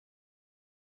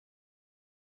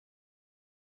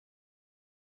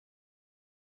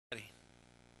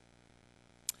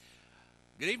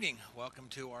Good evening. Welcome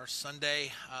to our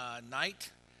Sunday night,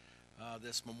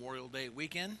 this Memorial Day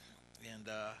weekend. And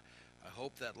I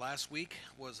hope that last week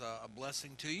was a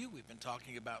blessing to you. We've been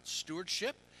talking about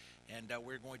stewardship, and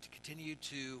we're going to continue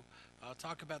to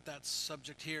talk about that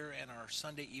subject here in our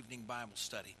Sunday evening Bible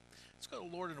study. Let's go to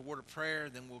the Lord in a word of prayer,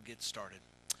 then we'll get started.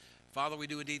 Father, we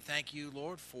do indeed thank you,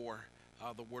 Lord, for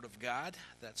the Word of God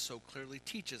that so clearly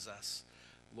teaches us,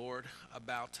 Lord,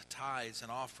 about tithes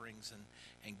and offerings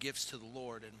and gifts to the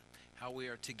Lord, and how we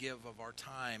are to give of our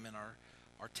time and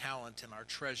our talent and our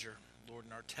treasure, Lord,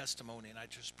 and our testimony. And I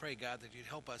just pray, God, that you'd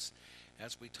help us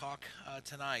as we talk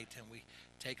tonight and we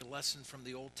take a lesson from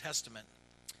the Old Testament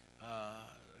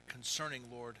concerning,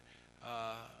 Lord,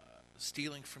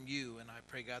 stealing from you. And I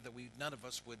pray, God, that none of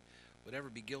us would ever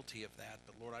be guilty of that.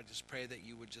 But, Lord, I just pray that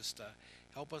you would just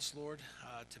help us, Lord,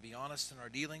 to be honest in our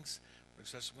dealings,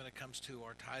 especially when it comes to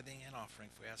our tithing and offering.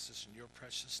 We ask this in your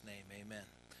precious name. Amen.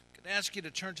 I'm going to ask you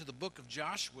to turn to the book of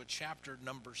Joshua, chapter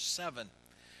number 7.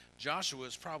 Joshua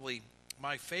is probably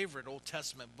my favorite Old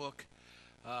Testament book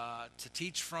to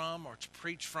teach from or to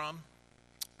preach from.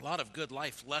 A lot of good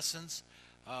life lessons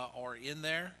are in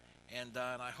there, and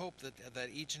I hope that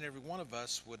each and every one of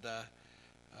us would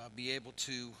be able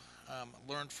to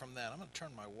learn from that. I'm going to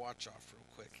turn my watch off real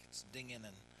quick. It's dinging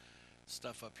and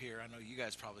stuff up here. I know you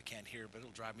guys probably can't hear, but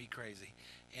it'll drive me crazy.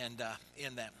 And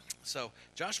in that, so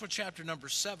Joshua chapter number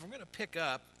 7, we're going to pick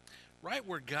up right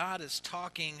where God is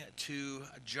talking to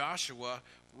Joshua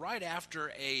right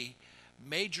after a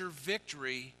major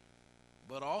victory,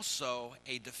 but also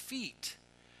a defeat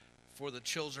for the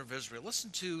children of Israel. Listen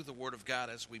to the word of God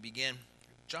as we begin.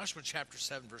 Joshua chapter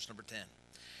 7, verse number 10.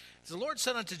 The Lord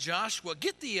said unto Joshua,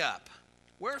 Get thee up,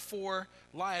 wherefore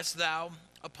liest thou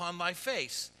upon thy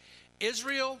face?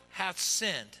 Israel hath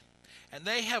sinned, and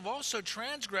they have also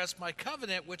transgressed my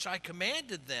covenant which I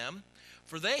commanded them,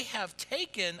 for they have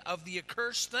taken of the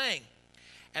accursed thing,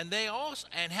 and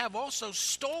have also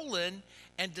stolen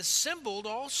and dissembled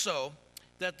also,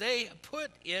 that they put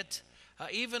it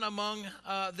even among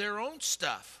their own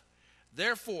stuff.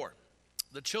 Therefore,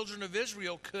 the children of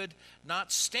Israel could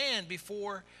not stand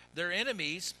before their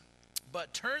enemies,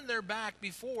 but turned their back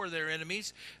before their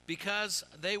enemies, because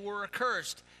they were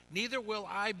accursed. Neither will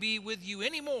I be with you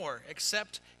any more,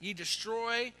 except ye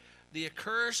destroy the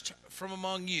accursed from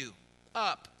among you.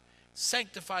 Up,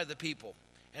 sanctify the people,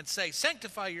 and say,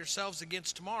 Sanctify yourselves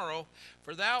against tomorrow,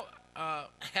 for thou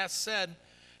hast said,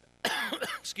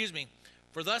 excuse me,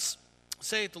 for thus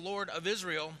saith the Lord of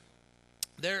Israel,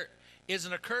 there is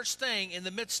an accursed thing in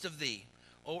the midst of thee.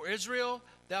 O Israel,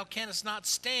 thou canst not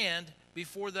stand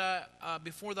before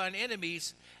thine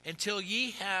enemies until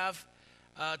ye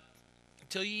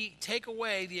take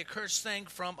away the accursed thing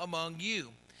from among you.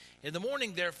 In the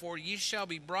morning, therefore, ye shall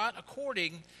be brought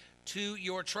according to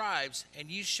your tribes, and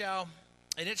it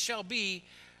shall be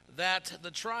that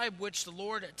the tribe which the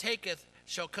Lord taketh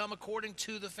shall come according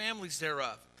to the families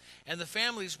thereof, and the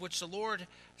families which the Lord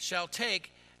shall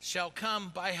take shall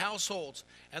come by households,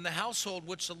 and the household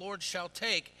which the Lord shall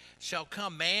take shall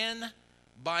come man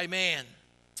by man.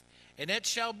 And it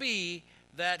shall be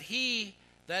that he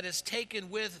that is taken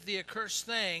with the accursed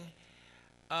thing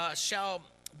shall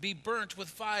be burnt with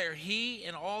fire, he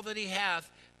and all that he hath,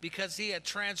 because he had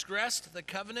transgressed the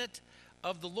covenant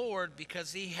of the Lord,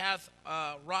 because he hath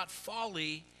wrought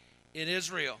folly in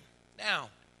Israel. Now,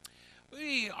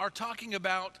 we are talking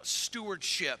about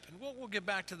stewardship, and we'll get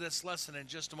back to this lesson in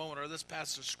just a moment, or this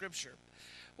passage of Scripture.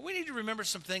 But we need to remember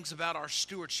some things about our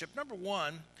stewardship. Number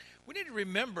one, we need to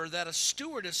remember that a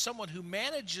steward is someone who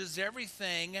manages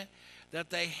everything that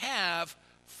they have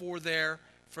for their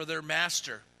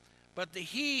master. But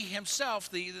he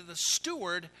himself, the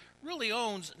steward, really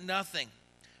owns nothing.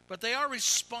 But they are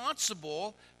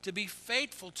responsible to be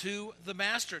faithful to the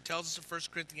master. It tells us in 1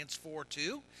 Corinthians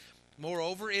 4:2.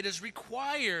 Moreover, it is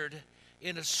required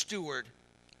in a steward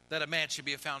that a man should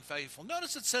be found faithful.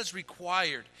 Notice it says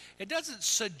required. It doesn't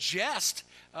suggest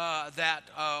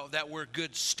that we're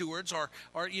good stewards, or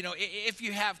if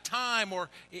you have time, or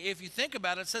if you think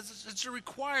about it, it says it's a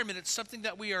requirement. It's something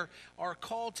that we are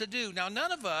called to do. Now,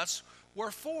 none of us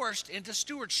were forced into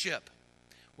stewardship.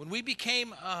 When we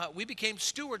became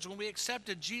stewards, when we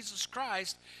accepted Jesus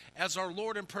Christ as our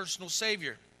Lord and personal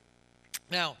Savior.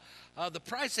 Now, the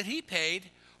price that he paid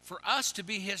for us to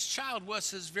be his child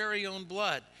was his very own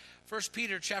blood. 1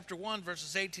 Peter chapter 1,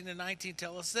 verses 18 and 19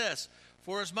 tell us this.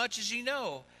 For as much as ye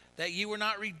know that ye were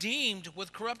not redeemed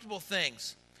with corruptible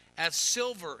things, as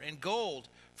silver and gold,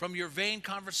 from your vain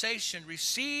conversation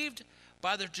received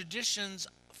by the traditions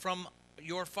from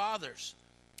your fathers,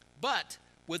 but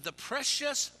with the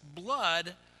precious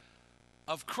blood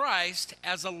of Christ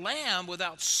as a lamb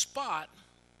without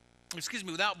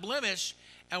without blemish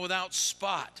and without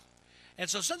spot. And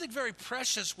so something very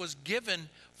precious was given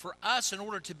for us in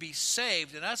order to be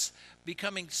saved, and us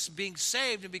being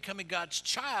saved and becoming God's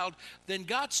child. Then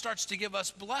God starts to give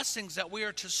us blessings that we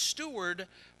are to steward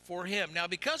for him. Now,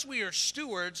 because we are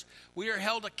stewards, we are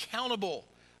held accountable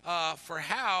for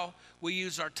how we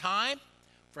use our time,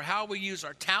 for how we use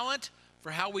our talent, for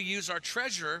how we use our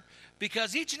treasure,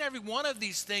 because each and every one of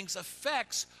these things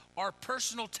affects our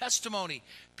personal testimony.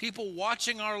 People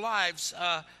watching our lives,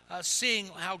 seeing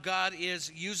how God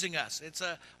is using us. It's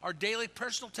our daily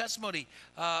personal testimony.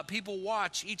 People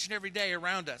watch each and every day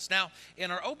around us. Now,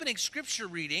 in our opening scripture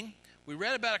reading, we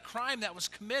read about a crime that was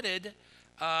committed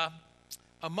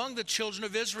among the children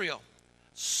of Israel.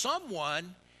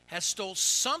 Someone has stole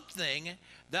something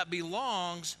that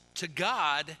belongs to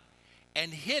God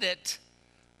and hid it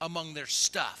among their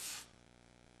stuff.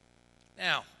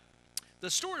 Now, the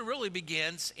story really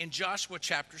begins in Joshua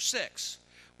chapter 6,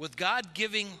 with God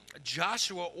giving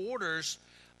Joshua orders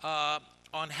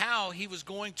on how he was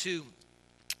going to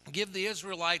give the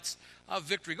Israelites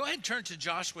victory. Go ahead and turn to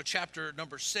Joshua chapter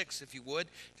number 6, if you would,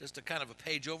 just a kind of a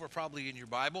page over, probably in your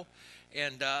Bible,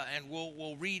 and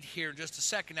we'll read here in just a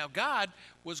second. Now, God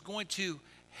was going to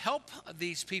help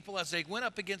these people as they went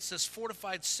up against this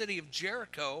fortified city of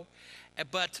Jericho,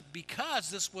 but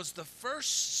because this was the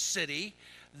first city,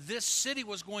 this city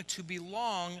was going to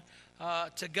belong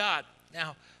to God.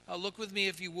 Now, look with me,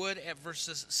 if you would, at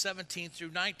verses 17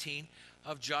 through 19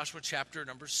 of Joshua chapter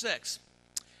number 6.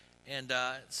 And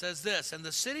it says this, "And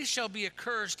the city shall be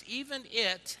accursed, even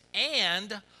it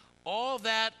and all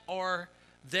that are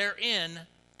therein,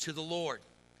 to the Lord."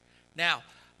 Now,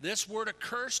 this word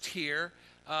accursed here,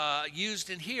 used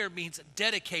in here, means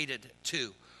dedicated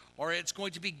to, or it's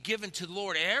going to be given to the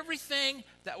Lord. Everything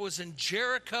that was in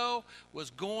Jericho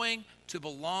was going to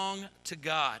belong to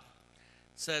God.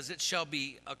 It says, "It shall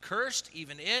be accursed,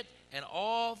 even it, and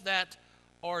all that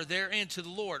are therein, to the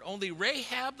Lord. Only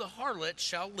Rahab the harlot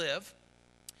shall live."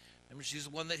 Remember, she's the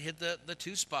one that hid the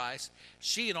two spies.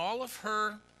 She and all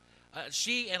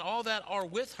that are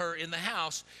with her in the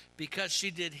house, because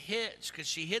she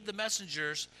hid the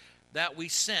messengers that we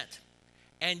sent.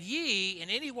 And ye in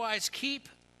any wise keep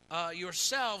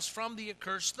yourselves from the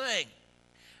accursed thing,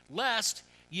 lest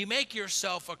ye make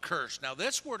yourself accursed. Now,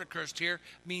 this word accursed here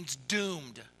means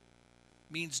doomed.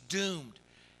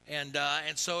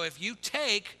 And so if you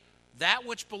take that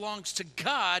which belongs to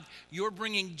God, you're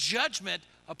bringing judgment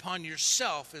upon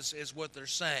yourself, is what they're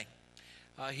saying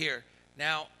here.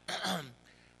 Now,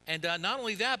 and not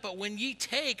only that, but when ye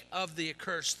take of the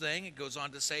accursed thing, it goes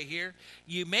on to say here,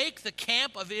 ye make the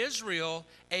camp of Israel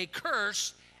a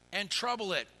curse and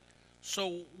trouble it.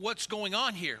 So what's going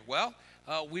on here? Well,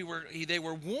 they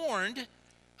were warned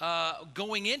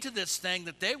going into this thing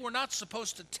that they were not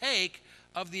supposed to take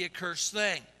of the accursed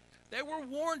thing. They were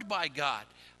warned by God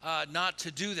not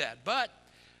to do that, but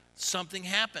something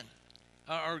happened.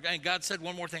 And God said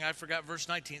one more thing. I forgot verse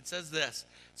 19. It says this.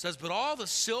 It says, "But all the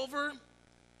silver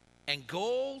and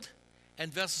gold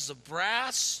and vessels of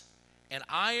brass and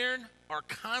iron are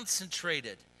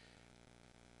consecrated,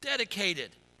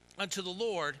 dedicated unto the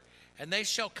Lord, and they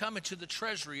shall come into the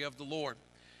treasury of the Lord."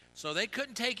 So they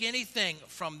couldn't take anything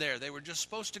from there. They were just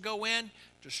supposed to go in,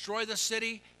 destroy the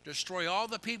city, destroy all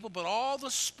the people, but all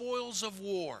the spoils of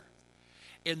war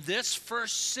in this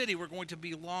first city were going to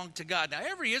belong to God. Now,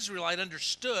 every Israelite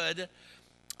understood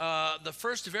the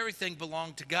first of everything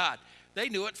belonged to God. They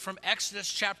knew it from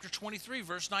Exodus chapter 23,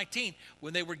 verse 19,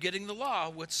 when they were getting the law,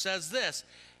 which says this,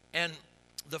 "And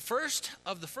the first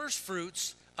of the first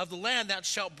fruits of the land thou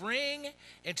shalt bring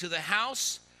into the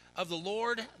house of the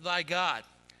Lord thy God."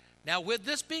 Now, with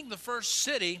this being the first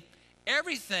city,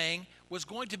 everything was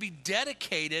going to be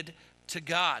dedicated to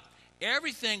God.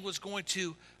 Everything was going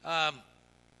to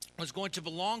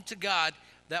belong to God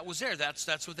that was there.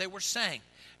 That's what they were saying.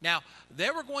 Now,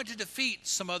 they were going to defeat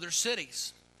some other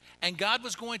cities. And God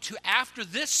was going to, after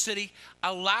this city,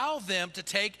 allow them to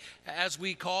take, as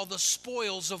we call, the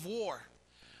spoils of war.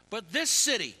 But this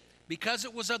city, because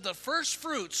it was of the first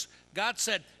fruits, God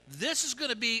said, this is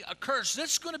going to be a curse.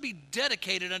 This is going to be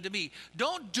dedicated unto me.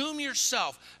 Don't doom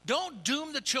yourself. Don't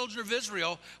doom the children of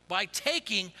Israel by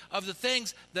taking of the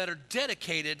things that are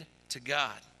dedicated to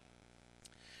God.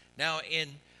 Now,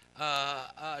 in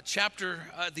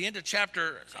the end of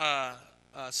chapter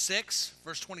 6,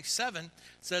 verse 27,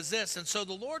 says this, "And so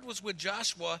the Lord was with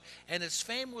Joshua, and his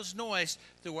fame was noised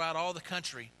throughout all the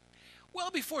country. Well,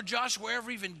 before Joshua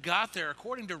ever even got there,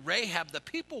 according to Rahab, the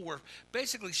people were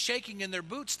basically shaking in their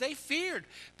boots. They feared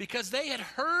because they had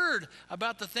heard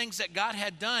about the things that God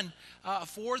had done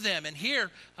for them. And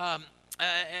here,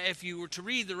 if you were to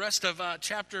read the rest of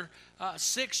chapter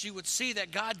 6, you would see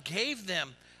that God gave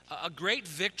them a great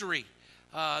victory.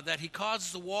 That he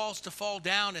caused the walls to fall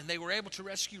down, and they were able to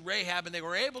rescue Rahab, and they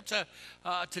were able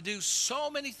to do so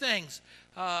many things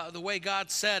the way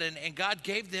God said, and God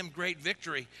gave them great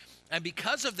victory. And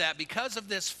because of that, because of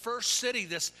this first city,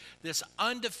 the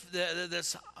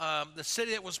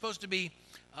city that was supposed to be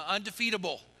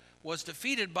undefeatable, was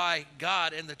defeated by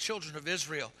God and the children of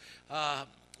Israel.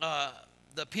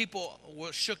 The people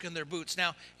were shook in their boots.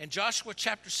 Now, in Joshua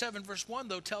chapter 7, verse 1,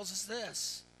 though, tells us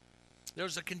this.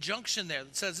 There's a conjunction there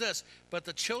that says this: but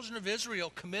the children of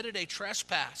Israel committed a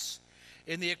trespass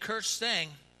in the accursed thing,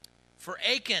 for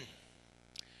Achan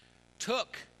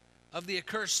took of the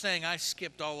accursed thing. I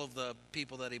skipped all of the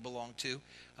people that he belonged to.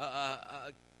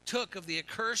 Took of the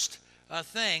accursed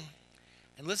thing,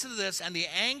 and listen to this, and the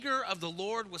anger of the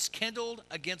Lord was kindled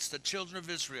against the children of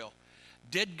Israel.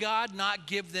 Did God not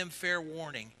give them fair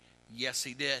warning? Yes,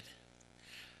 he did.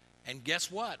 And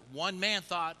guess what? One man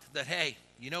thought that, hey,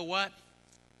 you know what?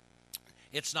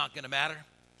 It's not going to matter.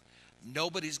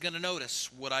 Nobody's going to notice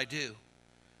what I do.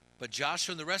 But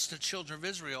Joshua and the rest of the children of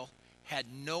Israel had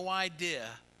no idea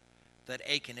that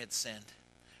Achan had sinned.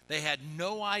 They had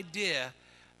no idea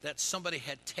that somebody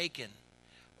had taken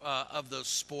of those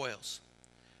spoils.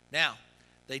 Now,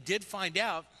 they did find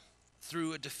out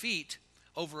through a defeat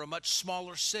over a much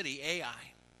smaller city,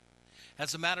 Ai.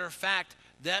 As a matter of fact,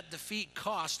 that defeat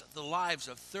cost the lives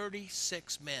of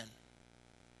 36 men.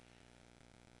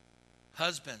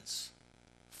 Husbands,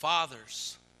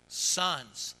 fathers,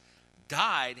 sons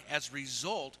died as a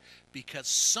result because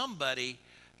somebody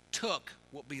took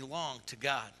what belonged to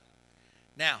God.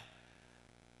 Now,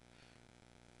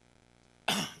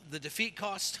 the defeat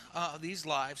cost these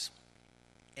lives,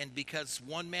 and because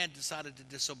one man decided to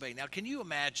disobey. Now, can you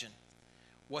imagine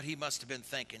what he must have been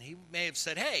thinking? He may have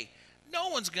said, hey, no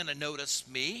one's going to notice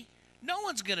me. No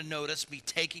one's going to notice me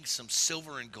taking some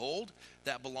silver and gold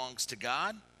that belongs to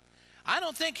God. I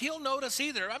don't think he'll notice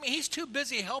either. I mean, he's too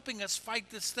busy helping us fight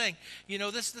this thing. You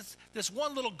know, this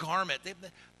one little garment,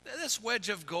 this wedge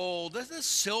of gold, this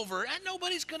silver, and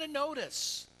nobody's going to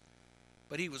notice.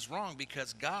 But he was wrong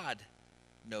because God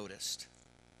noticed.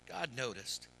 God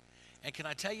noticed. And can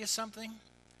I tell you something?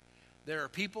 There are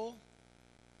people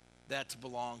that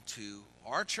belong to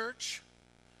our church,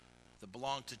 that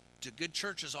belong to good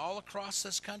churches all across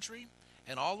this country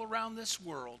and all around this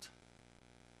world,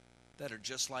 that are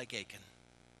just like Achan.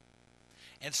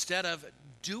 Instead of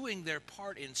doing their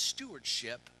part in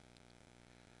stewardship,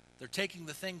 they're taking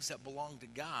the things that belong to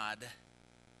God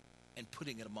and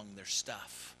putting it among their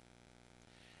stuff.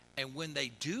 And when they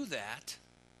do that,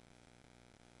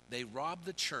 they rob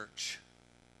the church,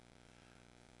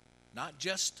 not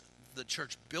just the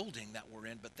church building that we're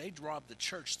in, but they rob the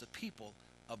church, the people,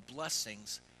 of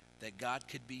blessings that God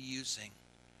could be using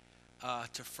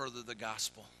to further the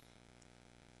gospel.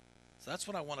 So that's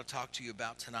what I want to talk to you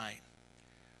about tonight.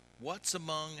 What's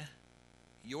among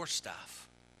your stuff?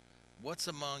 What's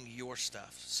among your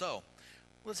stuff? So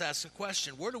let's ask a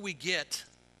question. Where do we get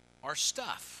our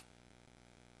stuff?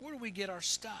 Where do we get our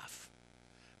stuff?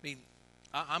 I mean,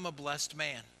 I'm a blessed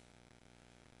man.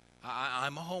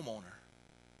 I'm a homeowner.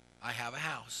 I have a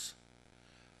house.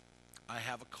 I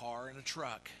have a car and a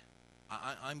truck.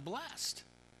 I'm blessed.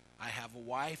 I have a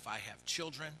wife. I have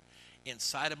children.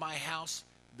 Inside of my house,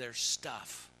 there's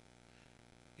stuff.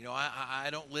 You know, I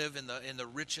don't live in the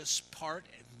richest part,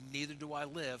 neither do I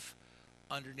live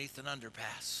underneath an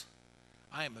underpass.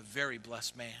 I am a very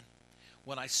blessed man.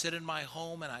 When I sit in my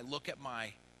home and I look at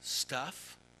my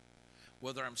stuff,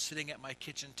 whether I'm sitting at my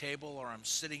kitchen table or I'm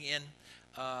sitting in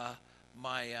my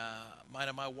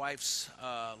wife's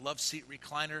love seat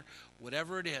recliner,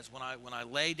 whatever it is, when I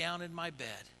lay down in my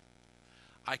bed,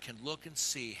 I can look and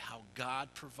see how God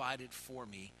provided for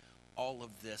me all of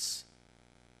this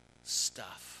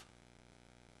stuff.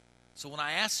 So when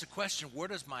I ask the question, where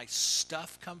does my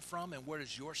stuff come from and where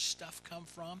does your stuff come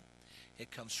from? It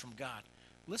comes from God.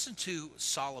 Listen to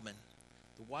Solomon,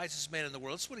 the wisest man in the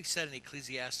world. That's what he said in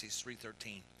Ecclesiastes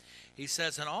 3:13. He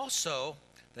says, and also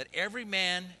that every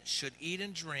man should eat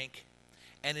and drink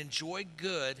and enjoy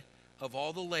good of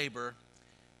all the labor.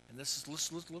 And this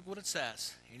is, look what it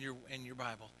says in your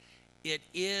Bible. It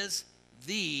is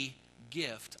the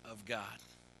gift of God.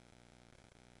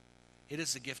 It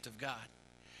is the gift of God.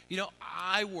 You know,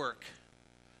 I work.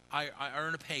 I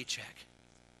earn a paycheck.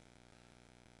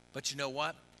 But you know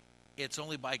what? It's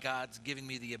only by God's giving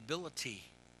me the ability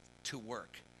to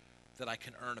work that I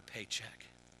can earn a paycheck.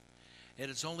 It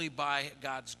is only by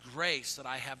God's grace that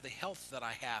I have the health that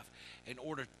I have in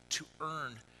order to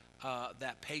earn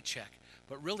that paycheck.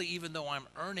 But really, even though I'm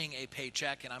earning a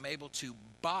paycheck and I'm able to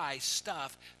buy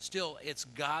stuff, still it's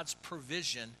God's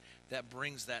provision that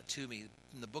brings that to me.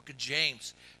 In the book of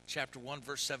James, chapter 1,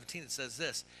 verse 17, it says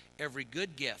this: every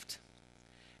good gift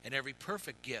and every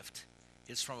perfect gift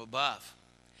is from above,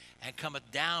 and cometh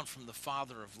down from the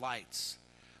Father of lights,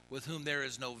 with whom there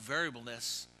is no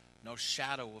variableness, no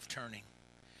shadow of turning.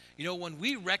 You know, when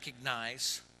we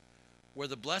recognize where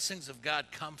the blessings of God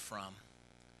come from,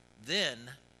 then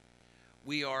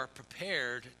we are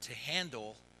prepared to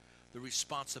handle the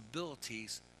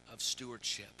responsibilities of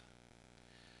stewardship.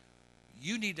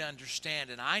 You need to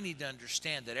understand, and I need to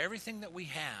understand, that everything that we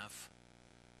have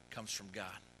comes from God.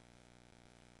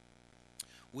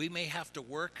 We may have to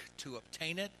work to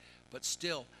obtain it, but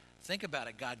still, think about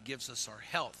it. God gives us our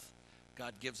health.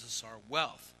 God gives us our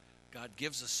wealth. God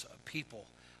gives us people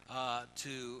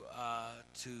to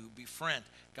befriend.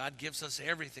 God gives us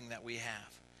everything that we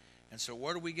have. And so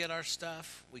where do we get our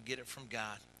stuff? We get it from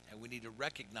God, and we need to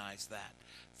recognize that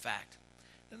fact.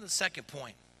 Then the second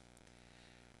point: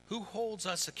 who holds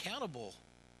us accountable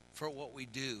for what we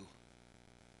do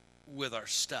with our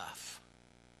stuff?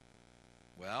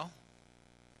 Well,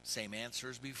 same answer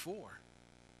as before.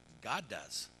 God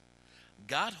does.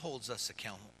 God holds us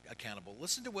accountable.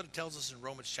 Listen to what it tells us in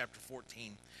Romans chapter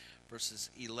 14, verses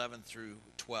 11 through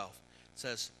 12. It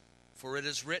says, "For it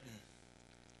is written,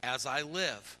 as I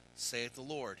live, saith the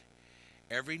Lord,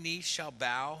 every knee shall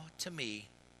bow to me,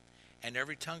 and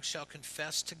every tongue shall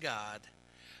confess to God.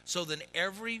 So then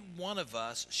every one of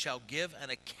us shall give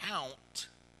an account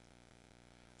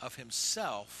of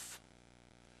himself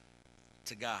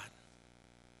to God."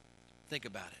 Think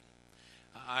about it.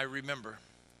 I remember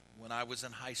when I was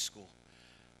in high school,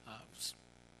 I was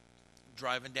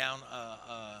driving down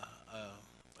a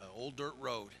old dirt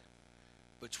road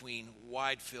between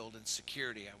Widefield and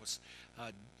Security. It was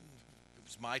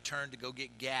my turn to go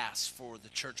get gas for the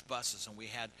church buses, and we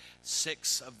had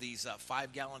 6 of these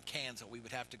 5-gallon cans that we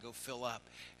would have to go fill up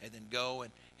and then go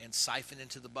and siphon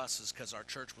into the buses, because our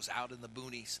church was out in the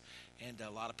boonies, and a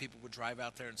lot of people would drive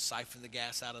out there and siphon the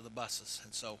gas out of the buses.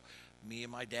 And so me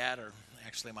and my dad, or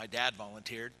actually my dad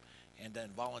volunteered, and then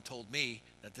voluntold me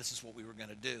that this is what we were going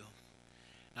to do.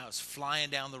 And I was flying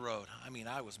down the road. I mean,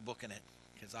 I was booking it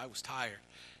because I was tired,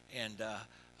 and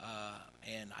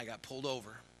I got pulled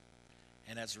over.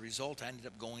 And as a result, I ended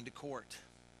up going to court.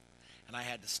 And I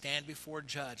had to stand before a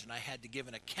judge, and I had to give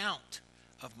an account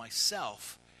of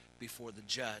myself before the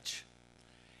judge.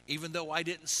 Even though I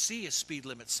didn't see a speed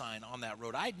limit sign on that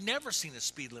road. I'd never seen a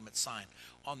speed limit sign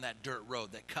on that dirt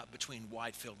road that cut between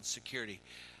Widefield and Security.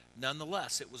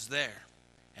 Nonetheless, it was there.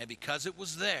 And because it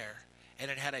was there,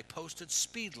 and it had a posted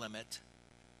speed limit,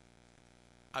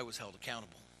 I was held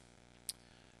accountable.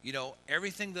 You know,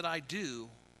 everything that I do,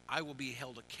 I will be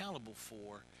held accountable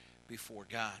for before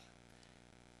God.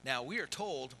 Now, we are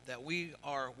told that we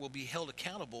will be held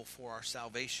accountable for our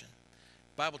salvation.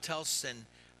 The Bible tells us in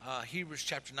Hebrews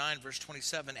chapter 9, verse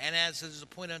 27, "And as it is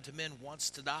appointed unto men once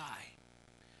to die,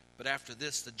 but after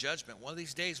this the judgment." One of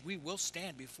these days we will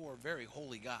stand before a very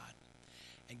holy God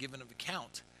and give an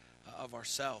account of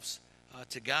ourselves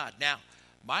to God. Now,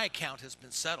 my account has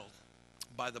been settled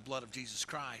by the blood of Jesus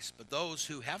Christ, but those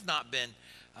who have not been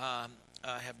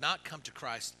have not come to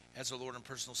Christ as their Lord and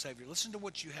personal Savior, listen to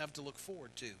what you have to look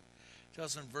forward to. It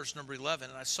tells in verse number 11,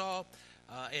 "And I saw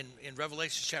in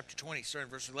Revelation chapter 20, starting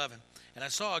in verse 11, "And I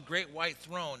saw a great white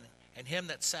throne, and him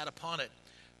that sat upon it,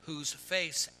 whose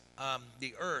face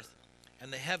the earth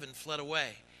and the heaven fled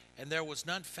away, and there was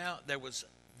none found. And there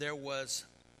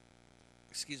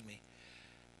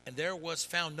was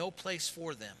found no place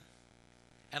for them.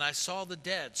 And I saw the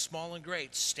dead, small and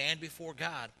great, stand before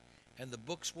God, and the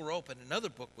books were open. Another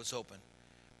book was open,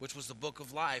 which was the book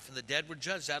of life, and the dead were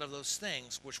judged out of those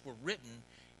things which were written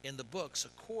in the books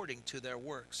according to their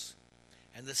works.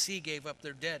 And the sea gave up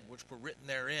their dead which were written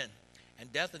therein,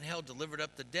 and death and hell delivered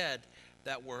up the dead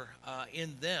that were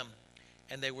in them,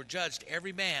 and they were judged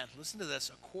every man," listen to this,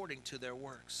 "according to their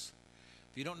works."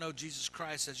 If you don't know Jesus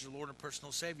Christ as your Lord and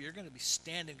personal Savior, you're going to be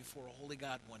standing before a holy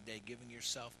God one day,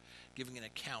 giving an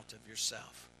account of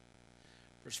yourself.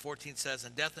 Verse 14 says,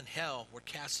 "And death and hell were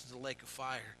cast into the lake of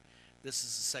fire. This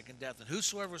is the second death. And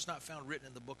whosoever was not found written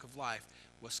in the book of life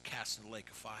was cast into the lake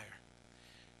of fire."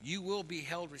 You will be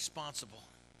held responsible.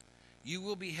 You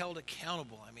will be held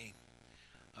accountable,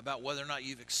 about whether or not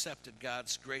you've accepted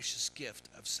God's gracious gift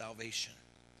of salvation.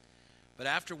 But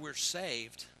after we're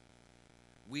saved,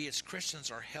 we as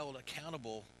Christians are held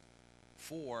accountable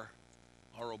for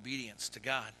our obedience to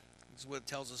God. This is what it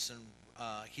tells us in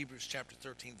Hebrews chapter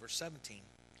 13, verse 17.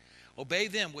 Obey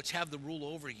them which have the rule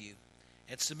over you,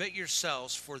 and submit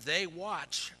yourselves, for they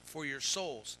watch for your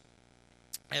souls,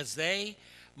 as they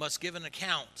must give an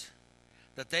account,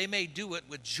 that they may do it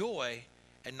with joy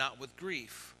and not with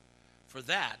grief, for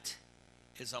that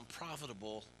is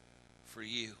unprofitable for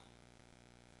you.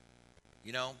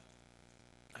 You know,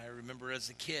 I remember as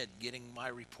a kid getting my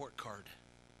report card.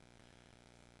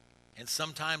 And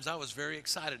sometimes I was very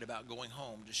excited about going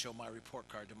home to show my report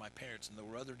card to my parents. And there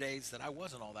were other days that I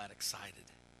wasn't all that excited,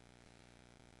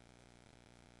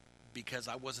 because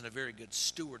I wasn't a very good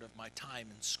steward of my time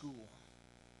in school.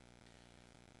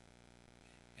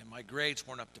 And my grades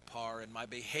weren't up to par, and my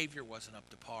behavior wasn't up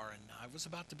to par, and I was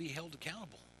about to be held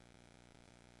accountable.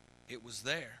 It was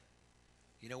there.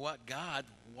 You know what? God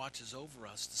watches over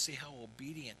us to see how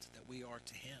obedient that we are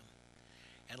to him.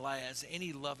 And like as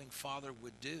any loving father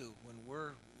would do when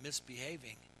we're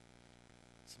misbehaving,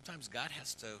 sometimes God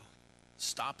has to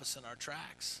stop us in our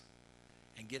tracks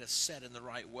and get us set in the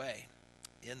right way.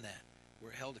 In that,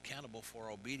 we're held accountable for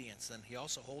our obedience. And he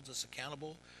also holds us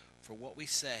accountable for what we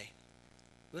say.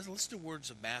 Listen to the words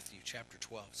of Matthew chapter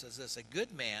 12. It says this: a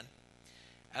good man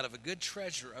out of a good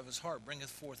treasure of his heart bringeth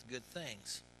forth good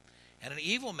things, and an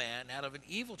evil man out of an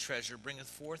evil treasure bringeth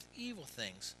forth evil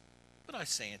things. But I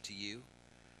say unto you,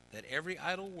 that every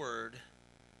idle word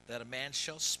that a man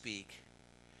shall speak,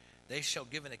 they shall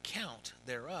give an account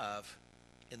thereof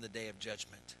in the day of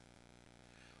judgment.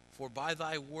 For by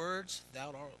thy words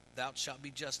thou shalt be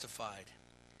justified,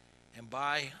 and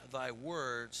by thy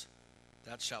words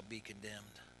thou shalt be condemned.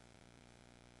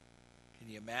 Can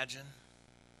you imagine?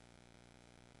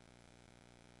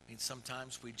 I mean,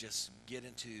 sometimes we just get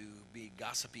into be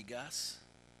gossipy Gus,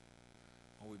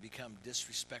 or we become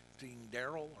disrespecting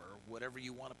Daryl, or whatever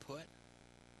you want to put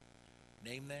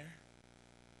name there.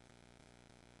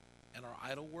 And our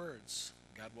idle words,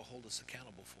 God will hold us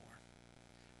accountable for.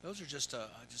 Those are just a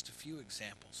few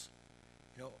examples.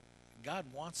 You know, God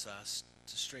wants us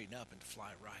to straighten up and to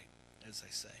fly right, as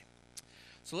they say.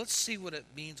 So let's see what it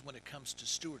means when it comes to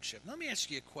stewardship. Let me ask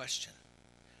you a question.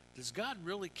 Does God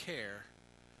really care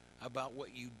about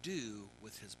what you do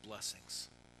with his blessings?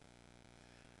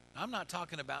 I'm not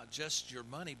talking about just your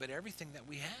money, but everything that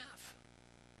we have.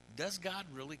 Does God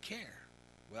really care?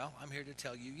 Well, I'm here to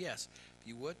tell you yes. If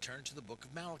you would, turn to the book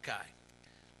of Malachi.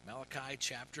 Malachi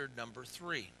chapter number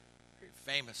 3. Very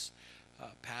famous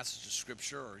passage of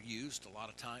scripture, or used a lot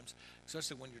of times,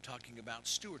 especially when you're talking about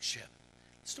stewardship.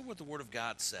 Listen to what the Word of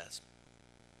God says.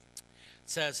 It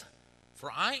says,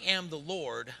 for I am the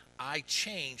Lord, I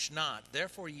change not.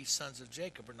 Therefore ye sons of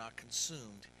Jacob are not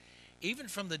consumed. Even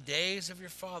from the days of your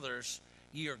fathers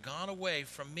ye are gone away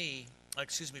from me,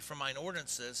 from mine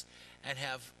ordinances, and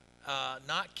have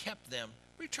not kept them.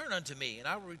 Return unto me, and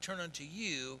I will return unto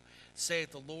you,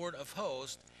 saith the Lord of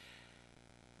hosts.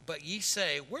 But ye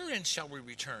say, wherein shall we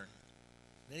return?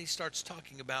 Then he starts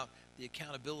talking about the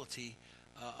accountability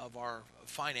of our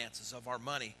finances, of our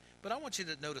money. But I want you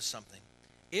to notice something.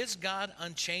 Is God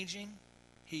unchanging?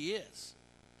 He is.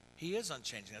 He is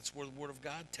unchanging. That's where the Word of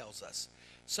God tells us.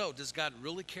 So, does God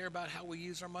really care about how we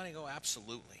use our money? Oh,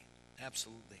 absolutely.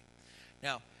 Absolutely.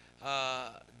 Now,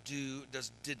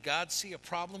 did God see a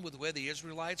problem with the way the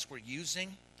Israelites were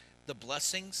using the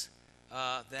blessings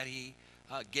that he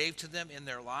gave to them in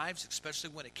their lives, especially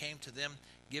when it came to them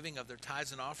giving of their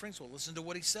tithes and offerings? Well, listen to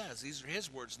what he says. These are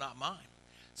his words, not mine.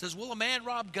 It says, will a man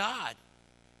rob God?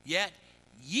 Yet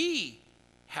ye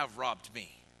have robbed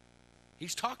me.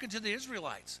 He's talking to the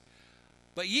Israelites.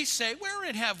 But ye say,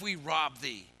 wherein have we robbed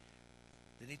thee?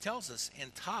 Then he tells us,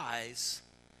 in tithes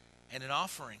and in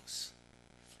offerings.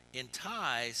 In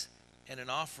tithes and in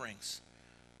offerings.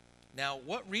 Now,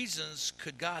 what reasons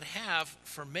could God have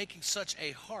for making such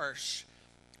a harsh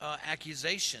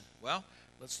accusation? Well,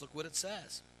 let's look what it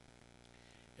says.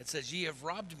 It says, ye have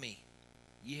robbed me.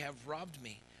 Ye have robbed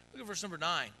me. Look at verse number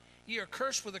 9. Ye are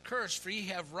cursed with a curse, for ye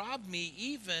have robbed me,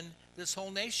 even this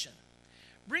whole nation.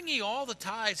 Bring ye all the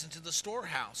tithes into the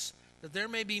storehouse, that there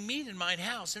may be meat in mine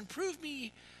house. And prove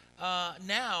me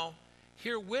now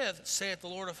herewith, saith the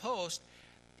Lord of hosts,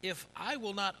 if I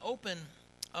will not open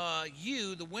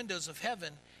you the windows of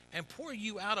heaven, and pour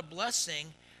you out a blessing,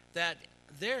 that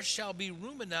there shall be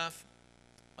room enough,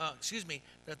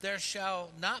 that there shall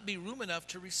not be room enough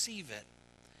to receive it.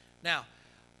 Now,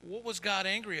 what was God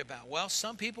angry about? Well,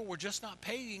 some people were just not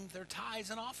paying their tithes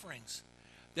and offerings.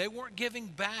 They weren't giving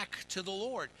back to the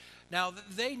Lord. Now,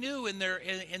 they knew in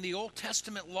the Old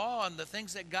Testament law and the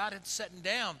things that God had set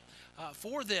down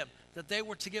for them, that they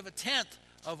were to give a tenth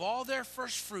of all their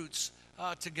first fruits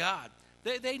to God.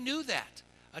 They knew that.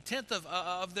 A tenth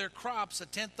of their crops, a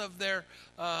tenth of their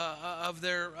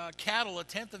cattle, a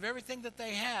tenth of everything that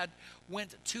they had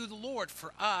went to the Lord.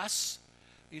 For us,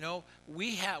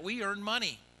 we earn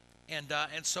money, and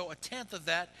so a tenth of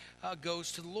that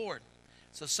goes to the Lord.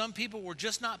 So some people were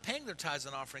just not paying their tithes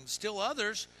and offerings. Still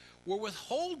others were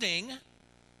withholding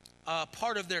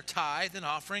part of their tithe and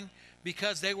offering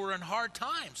because they were in hard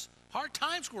times. Hard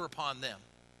times were upon them.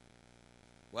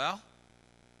 Well,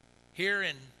 here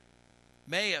in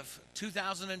May of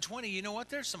 2020, you know what?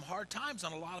 There's some hard times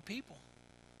on a lot of people.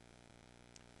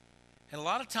 And a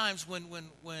lot of times when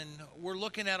we're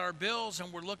looking at our bills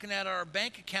and we're looking at our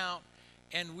bank account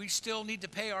and we still need to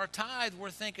pay our tithe, we're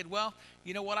thinking, well,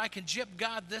 you know what? I can gyp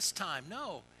God this time.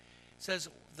 No. It says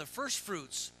the first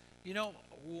fruits,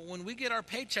 when we get our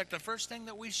paycheck, the first thing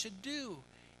that we should do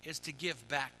is to give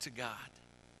back to God.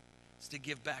 It's to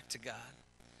give back to God.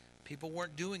 People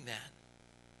weren't doing that.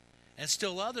 And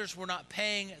still others were not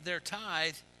paying their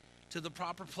tithe to the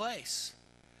proper place.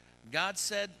 God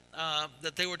said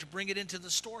that they were to bring it into the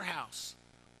storehouse.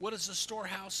 What is the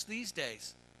storehouse these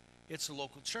days? It's a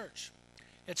local church.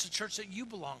 It's a church that you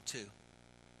belong to.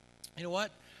 You know what?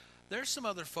 There's some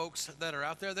other folks that are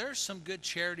out there. There's some good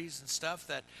charities and stuff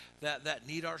that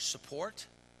need our support.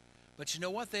 But you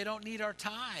know what? They don't need our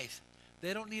tithe.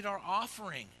 They don't need our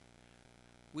offering.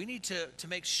 We need to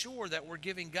make sure that we're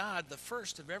giving God the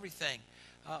first of everything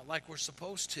like we're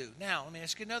supposed to. Now, let me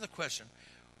ask you another question.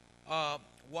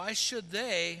 Why should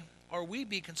we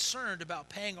be concerned about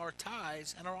paying our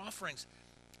tithes and our offerings?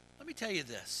 Let me tell you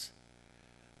this.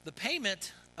 The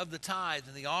payment of the tithe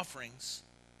and the offerings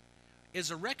is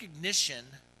a recognition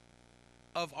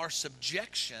of our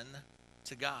subjection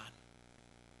to God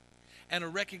and a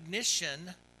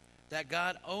recognition that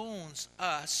God owns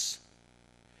us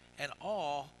and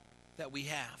all that we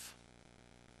have.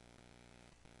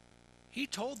 He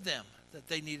told them that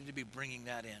they needed to be bringing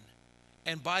that in.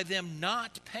 And by them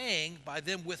not paying, by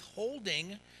them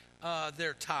withholding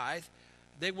their tithe,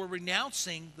 they were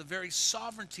renouncing the very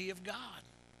sovereignty of God.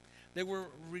 They were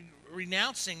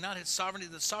renouncing not his sovereignty,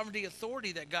 the sovereignty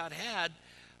authority that God had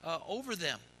over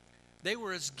them. They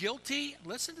were as guilty,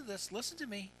 listen to this, listen to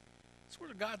me. That's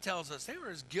what God tells us. They were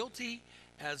as guilty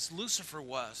as Lucifer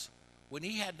was when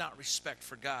he had not respect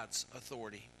for God's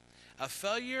authority. A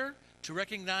failure to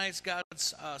recognize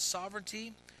God's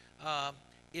sovereignty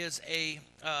is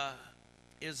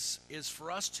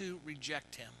for us to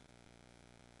reject him.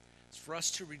 It's for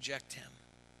us to reject him.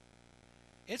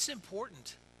 It's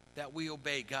important that we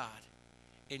obey God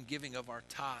in giving of our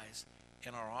tithes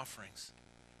and our offerings.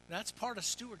 That's part of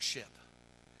stewardship.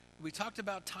 We talked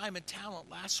about time and talent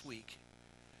last week.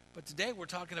 But today we're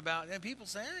talking about, and people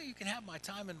say, you can have my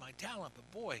time and my talent,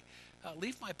 but boy,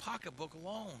 leave my pocketbook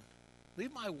alone.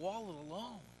 Leave my wallet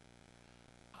alone.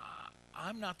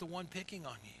 I'm not the one picking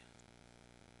on you.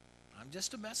 I'm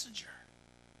just a messenger.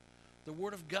 The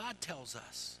Word of God tells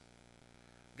us.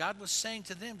 God was saying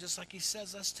to them, just like he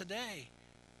says us today,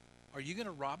 are you going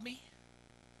to rob me?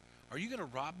 Are you going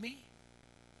to rob me?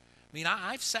 I mean,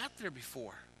 I've sat there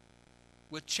before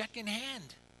with check in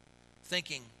hand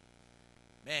thinking,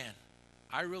 man,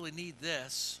 I really need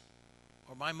this,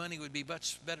 or my money would be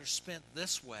much better spent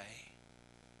this way.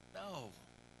 No.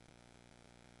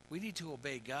 We need to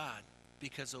obey God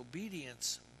because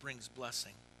obedience brings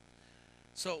blessing.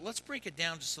 So let's break it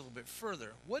down just a little bit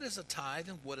further. What is a tithe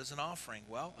and what is an offering?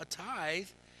 Well, a tithe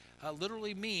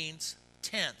literally means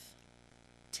tenth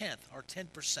or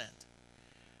 10%. It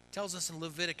tells us in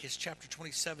Leviticus chapter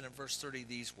 27 and verse 30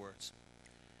 these words.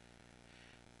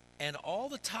 And all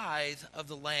the tithe of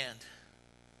the land,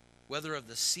 whether of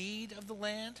the seed of the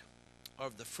land or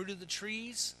of the fruit of the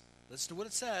trees, listen to what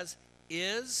it says,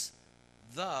 is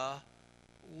the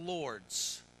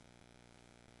Lord's.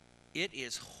 It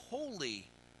is holy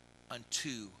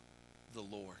unto the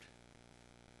Lord.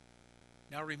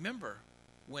 Now remember,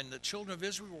 when the children of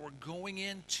Israel were going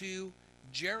into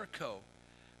Jericho,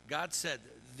 God said,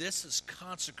 this is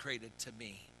consecrated to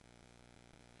me.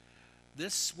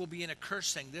 This will be an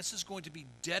accursed thing. This is going to be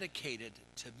dedicated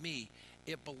to me.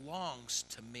 It belongs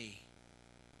to me.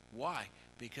 Why?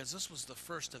 Because this was the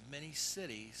first of many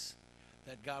cities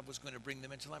that God was going to bring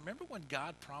them into land. Remember when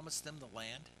God promised them the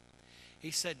land?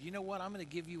 He said, you know what? I'm going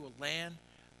to give you a land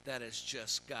that has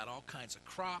just got all kinds of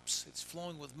crops. It's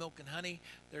flowing with milk and honey.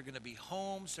 There are going to be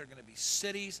homes. There are going to be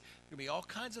cities. There are going to be all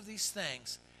kinds of these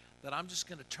things that I'm just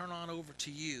going to turn on over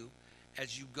to you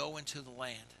as you go into the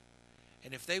land.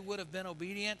 And if they would have been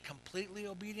obedient, completely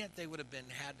obedient, they would have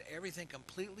had everything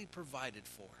completely provided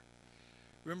for.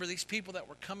 Remember, these people that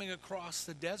were coming across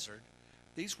the desert,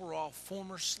 these were all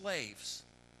former slaves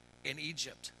in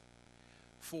Egypt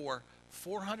for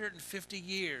 450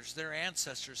 years their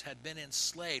ancestors had been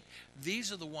enslaved.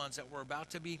 These are the ones that were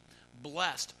about to be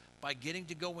blessed by getting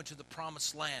to go into the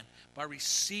promised land, by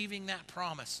receiving that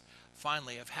promise,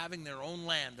 finally, of having their own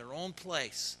land, their own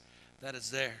place that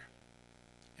is there.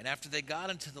 And after they got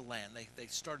into the land, they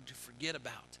started to forget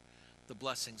about the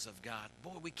blessings of God.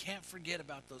 Boy, we can't forget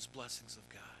about those blessings of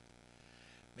God.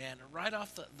 Man, right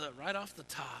off the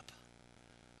top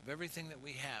of everything that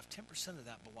we have, 10% of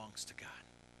that belongs to God.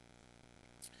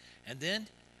 And then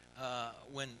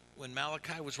when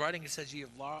Malachi was writing, it says, "You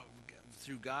have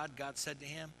through God." God said to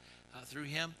him, through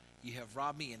him, "You have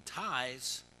robbed me in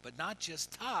tithes, but not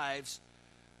just tithes,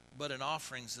 but in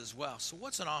offerings as well." So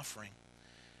what's an offering?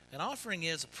 An offering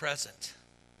is a present.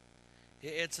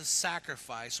 It's a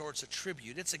sacrifice, or it's a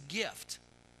tribute. It's a gift.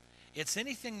 It's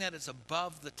anything that is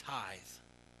above the tithe.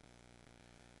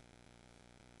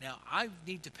 Now, I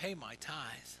need to pay my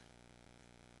tithe,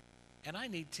 and I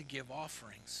need to give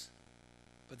offerings.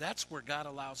 But that's where God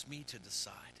allows me to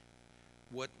decide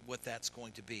what that's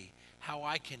going to be, how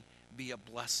I can be a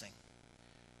blessing.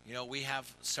 You know, we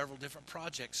have several different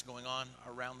projects going on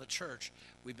around the church.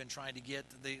 We've been trying to get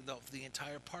the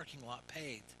entire parking lot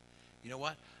paved. You know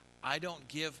what? I don't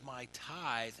give my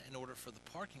tithe in order for the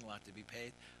parking lot to be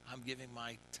paid. I'm giving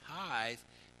my tithe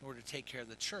in order to take care of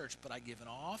the church, but I give an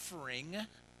offering,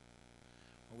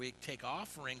 or we take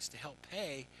offerings to help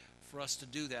pay for us to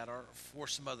do that, or for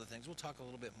some other things. We'll talk a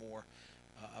little bit more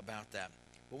about that.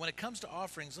 But when it comes to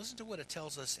offerings, listen to what it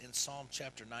tells us in Psalm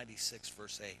chapter 96,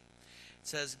 verse 8. It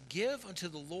says, "Give unto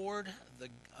the Lord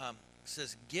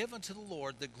give unto the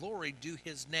Lord the glory due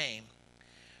his name.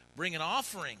 Bring an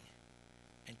offering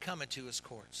and come into his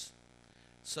courts."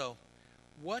 So,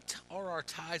 what are our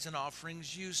tithes and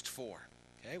offerings used for?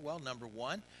 Okay, well, number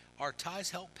one, our tithes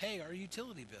help pay our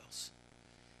utility bills.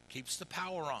 Keeps the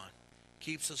power on.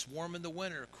 Keeps us warm in the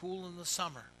winter, cool in the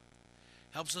summer.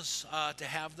 Helps us to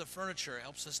have the furniture.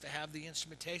 Helps us to have the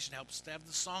instrumentation. Helps us to have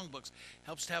the songbooks.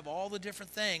 Helps to have all the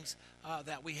different things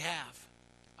that we have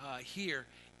here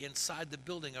inside the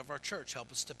building of our church.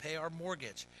 Helps us to pay our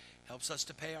mortgage. Helps us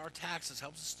to pay our taxes.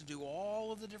 Helps us to do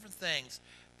all of the different things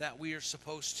that we are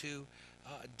supposed to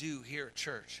do here at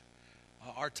church.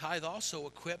 Our tithe also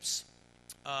equips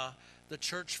the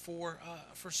church for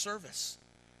service.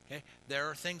 Okay? There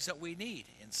are things that we need.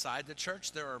 Inside the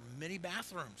church, there are many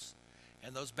bathrooms.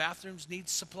 And those bathrooms need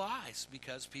supplies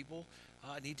because people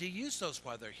need to use those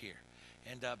while they're here.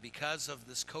 And because of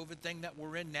this COVID thing that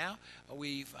we're in now,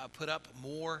 we've put up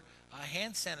more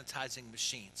hand sanitizing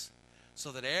machines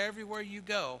so that everywhere you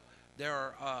go,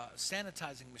 there are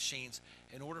sanitizing machines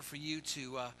in order for you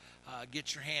to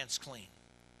get your hands clean.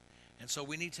 And so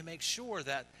we need to make sure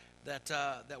that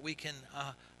we can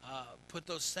put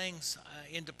those things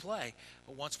into play.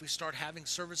 Once we start having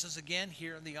services again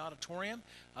here in the auditorium,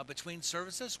 between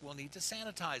services, we'll need to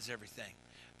sanitize everything.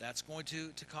 That's going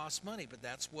to cost money, but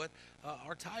that's what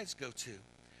our tithes go to.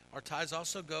 Our tithes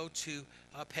also go to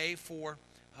pay for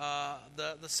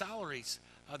the salaries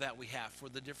that we have for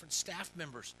the different staff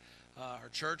members. Our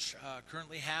church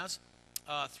currently has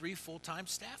 3 full-time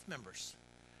staff members.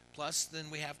 Plus, then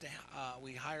we have to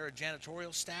we hire a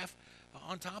janitorial staff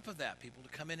on top of that, people to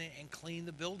come in and clean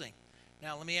the building.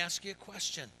 Now, let me ask you a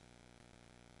question.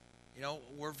 You know,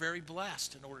 we're very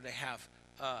blessed in order to have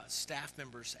staff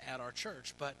members at our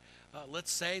church, but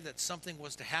let's say that something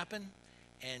was to happen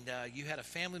and you had a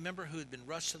family member who had been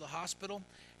rushed to the hospital,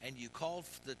 and you called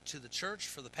to the church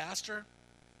for the pastor,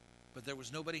 but there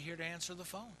was nobody here to answer the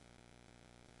phone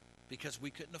because we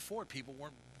couldn't afford. People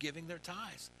weren't giving their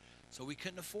tithes. So we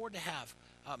couldn't afford to have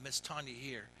Miss Tanya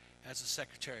here as a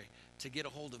secretary to get a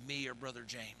hold of me or Brother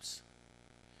James.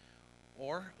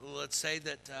 Or let's say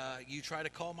that you try to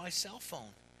call my cell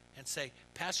phone and say,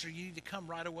 "Pastor, you need to come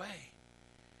right away."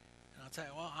 And I'll tell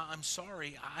you, "Well, I'm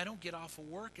sorry, I don't get off of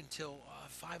work until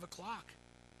 5 o'clock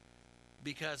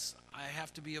because I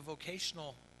have to be a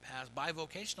bivocational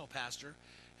pastor,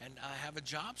 and I have a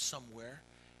job somewhere,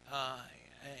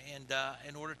 and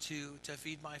in order to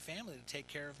feed my family, to take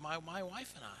care of my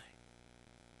wife and I."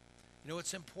 You know,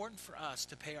 it's important for us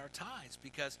to pay our tithes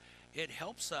because it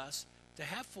helps us to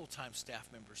have full-time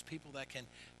staff members, people that can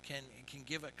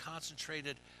give a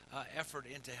concentrated effort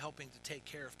into helping to take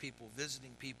care of people,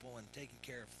 visiting people, and taking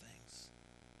care of things.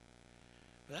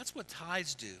 But that's what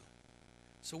tithes do.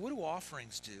 So what do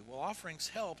offerings do? Well, offerings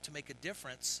help to make a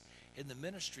difference in the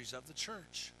ministries of the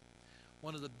church.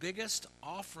 One of the biggest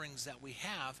offerings that we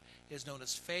have is known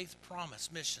as Faith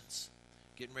Promise Missions.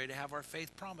 Getting ready to have our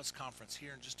Faith Promise Conference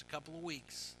here in just a couple of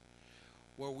weeks.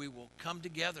 where we will come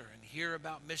together and hear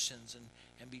about missions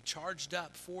and be charged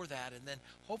up for that. And then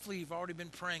hopefully you've already been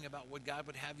praying about what God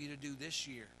would have you to do this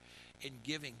year in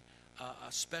giving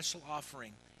a special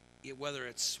offering, whether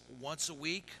it's once a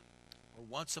week or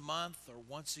once a month or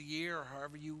once a year or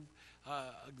however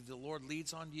the Lord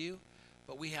leads on you.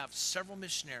 But we have several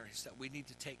missionaries that we need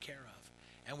to take care of.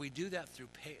 And we do that through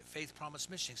Faith Promise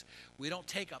Missions. We don't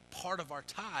take a part of our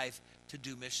tithe to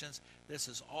do missions. This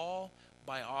is all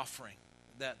by offering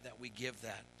that we give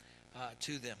that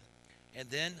to them. And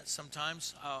then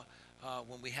sometimes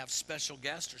when we have special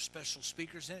guests or special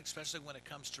speakers in, especially when it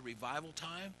comes to revival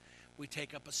time, we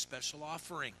take up a special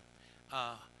offering.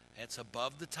 It's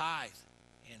above the tithe,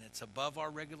 and it's above our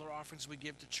regular offerings we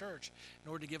give to church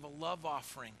in order to give a love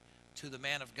offering to the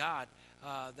man of God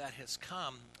that has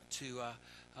come to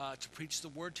preach the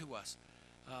word to us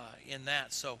in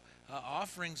that. So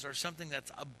offerings are something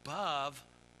that's above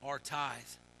our tithe.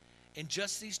 In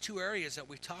just these two areas that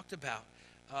we talked about,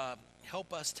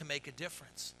 help us to make a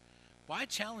difference. Well, I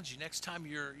challenge you, next time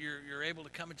you're able to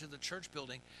come into the church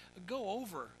building, go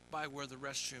over by where the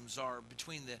restrooms are,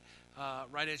 between the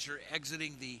right as you're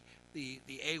exiting the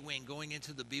A wing, going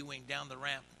into the B wing down the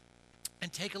ramp,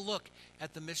 and take a look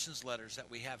at the missions letters that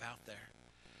we have out there.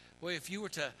 Well, if you were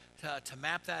to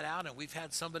map that out, and we've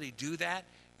had somebody do that,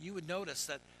 you would notice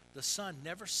that the sun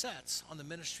never sets on the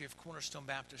ministry of Cornerstone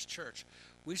Baptist Church.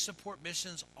 We support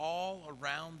missions all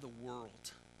around the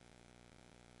world.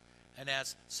 And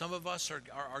as some of us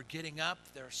are getting up,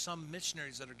 there are some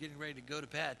missionaries that are getting ready to go to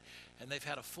bed, and they've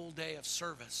had a full day of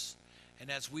service.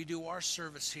 And as we do our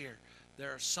service here,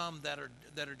 there are some that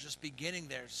are just beginning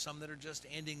theirs, some that are just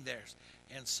ending theirs.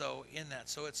 And so in that,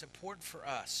 so it's important for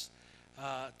us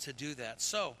to do that.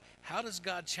 So how does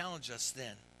God challenge us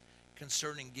then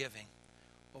concerning giving?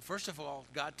 Well, first of all,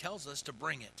 God tells us to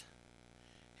bring it.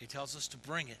 He tells us to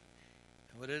bring it.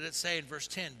 And what did it say in verse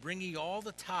 10? Bring ye all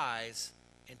the tithes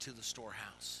into the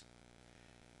storehouse.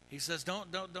 He says,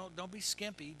 don't be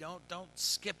skimpy. Don't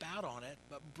skip out on it,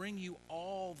 but bring you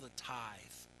all the tithe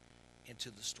into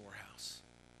the storehouse.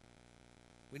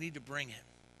 We need to bring it.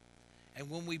 And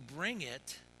when we bring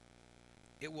it,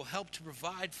 it will help to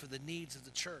provide for the needs of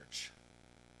the church.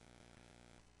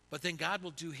 But then God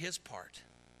will do his part.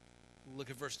 Look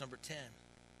at verse number 10.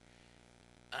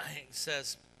 It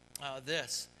says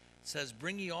this. It says,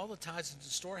 bring ye all the tithes into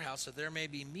the storehouse, that there may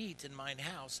be meat in mine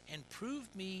house, and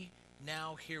prove me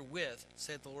now herewith,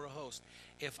 saith the Lord of hosts,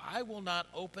 if I will not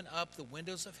open up the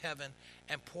windows of heaven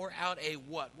and pour out a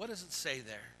what? What does it say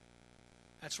there?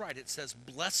 That's right, it says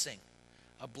blessing.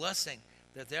 A blessing,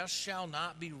 that there shall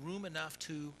not be room enough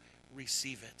to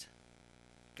receive it.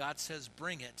 God says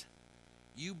bring it.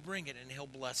 You bring it, and he'll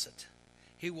bless it.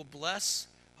 He will bless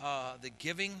the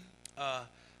giving,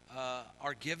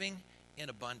 our giving in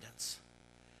abundance.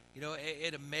 You know,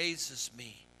 it amazes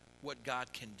me what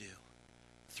God can do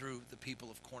through the people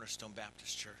of Cornerstone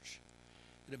Baptist Church.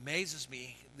 It amazes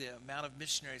me the amount of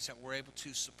missionaries that we're able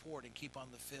to support and keep on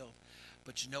the field.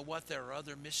 But you know what? There are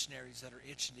other missionaries that are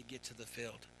itching to get to the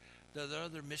field. There are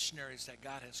other missionaries that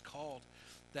God has called,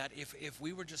 that if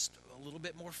we were just a little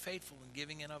bit more faithful in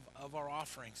giving in of our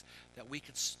offerings, that we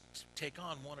could take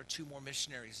on one or two more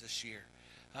missionaries this year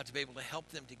to be able to help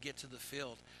them to get to the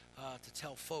field, to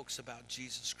tell folks about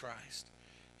Jesus Christ.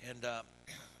 And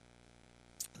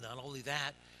not only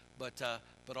that,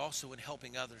 but also in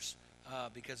helping others,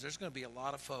 because there's going to be a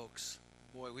lot of folks.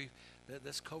 Boy,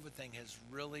 this COVID thing has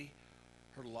really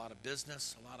hurt a lot of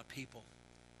business, a lot of people.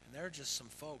 And there are just some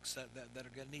folks that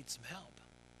are going to need some help.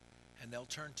 And they'll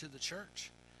turn to the church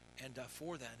and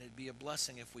for that. And it'd be a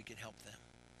blessing if we could help them.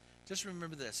 Just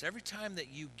remember this. Every time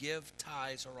that you give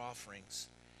tithes or offerings,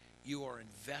 you are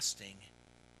investing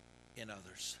in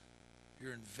others.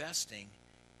 You're investing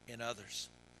in others.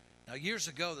 Now, years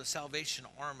ago, the Salvation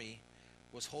Army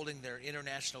was holding their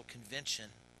international convention,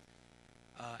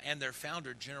 and their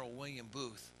founder, General William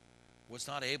Booth, was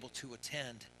not able to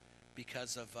attend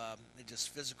because of just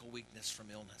physical weakness from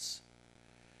illness.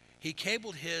 He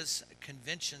cabled his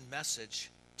convention message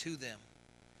to them,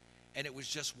 and it was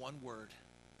just one word,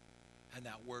 and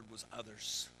that word was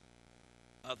others.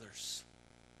 Others.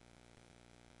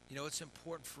 You know, it's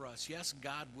important for us. Yes,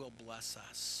 God will bless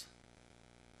us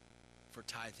for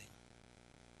tithing.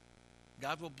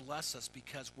 God will bless us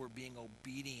because we're being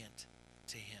obedient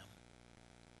to him.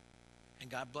 And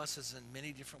God blesses in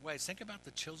many different ways. Think about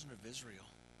the children of Israel.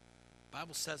 The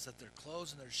Bible says that their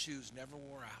clothes and their shoes never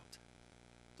wore out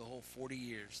the whole 40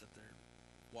 years that they're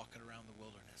walking around the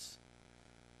wilderness.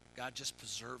 God just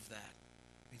preserved that.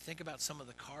 I mean, think about some of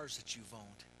the cars that you've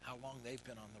owned, how long they've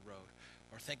been on the road.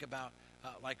 Or think about,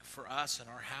 like for us in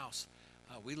our house,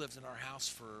 We lived in our house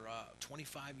for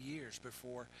 25 years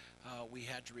before we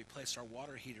had to replace our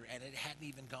water heater, and it hadn't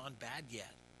even gone bad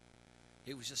yet.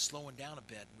 It was just slowing down a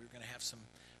bit. We were going to have some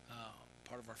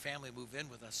part of our family move in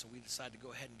with us, so we decided to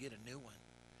go ahead and get a new one.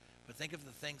 But think of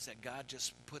the things that God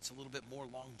just puts a little bit more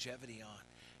longevity on.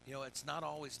 You know, it's not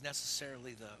always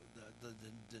necessarily the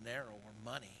dinero or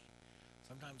money.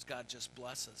 Sometimes God just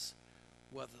blesses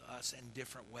with us in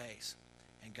different ways,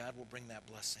 and God will bring that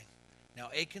blessing. Now,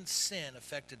 Achan's sin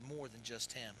affected more than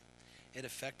just him. It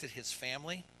affected his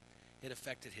family. It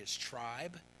affected his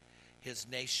tribe, his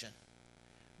nation.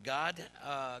 God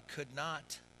could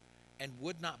not and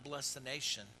would not bless the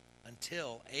nation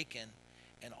until Achan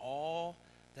and all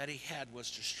that he had was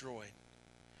destroyed.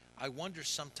 I wonder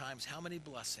sometimes how many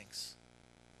blessings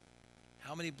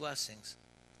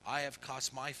I have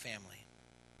cost my family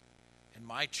and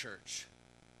my church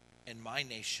and my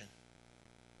nation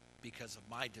because of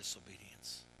my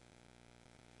disobedience.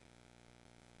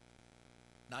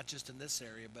 Not just in this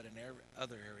area, but in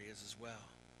other areas as well.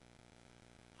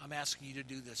 I'm asking you to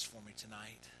do this for me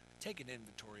tonight. Take an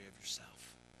inventory of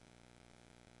yourself.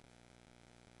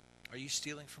 Are you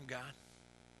stealing from God?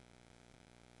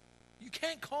 You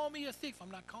can't call me a thief.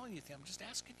 I'm not calling you a thief. I'm just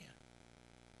asking you.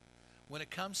 When it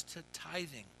comes to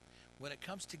tithing, when it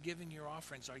comes to giving your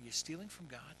offerings, are you stealing from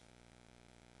God?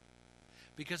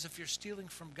 Because if you're stealing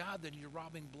from God, then you're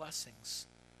robbing blessings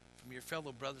from your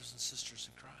fellow brothers and sisters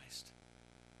in Christ.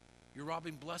 You're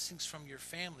robbing blessings from your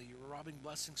family. You're robbing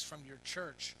blessings from your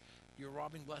church. You're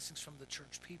robbing blessings from the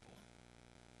church people.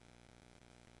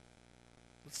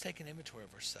 Let's take an inventory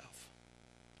of ourselves.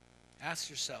 Ask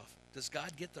yourself, does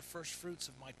God get the first fruits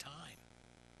of my time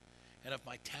and of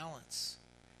my talents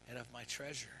and of my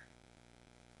treasure?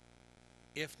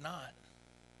 If not,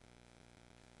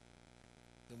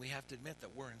 then we have to admit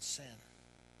that we're in sin.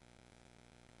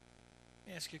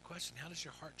 Let me ask you a question. How does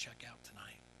your heart check out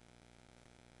tonight?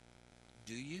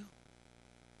 Do you?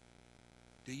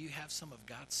 Do you have some of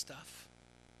God's stuff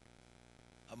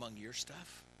among your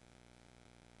stuff?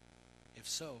 If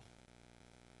so,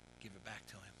 give it back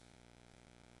to him.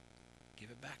 Give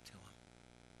it back to him.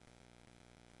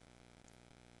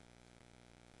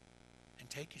 And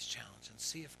take his challenge and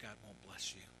see if God won't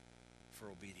bless you for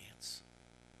obedience.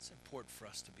 It's important for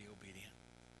us to be obedient.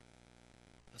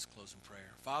 Let's close in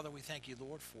prayer. Father, we thank you,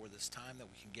 Lord, for this time that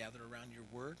we can gather around your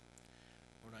word.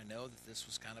 Lord, I know that this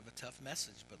was kind of a tough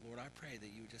message, but Lord, I pray that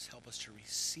you would just help us to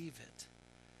receive it,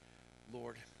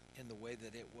 Lord, in the way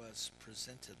that it was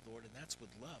presented, Lord, and that's with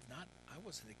love. I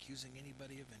wasn't accusing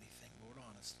anybody of anything, Lord,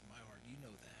 honest in my heart. You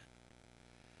know that.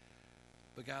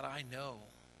 But God,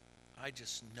 I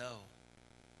just know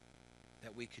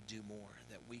that we could do more,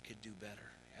 that we could do better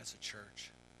as a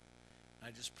church. And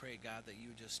I just pray, God, that you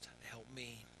just help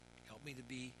me to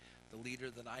be the leader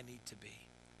that I need to be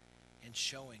in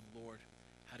showing, Lord,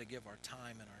 how to give our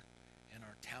time and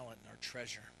our talent and our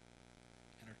treasure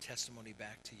and our testimony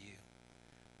back to you.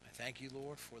 I thank you,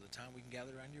 Lord, for the time we can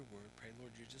gather around your word. Pray,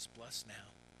 Lord, you're just blessed now.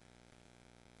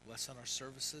 Bless on our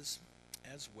services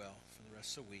as well for the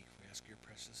rest of the week. We ask your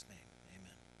precious name.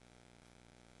 Amen.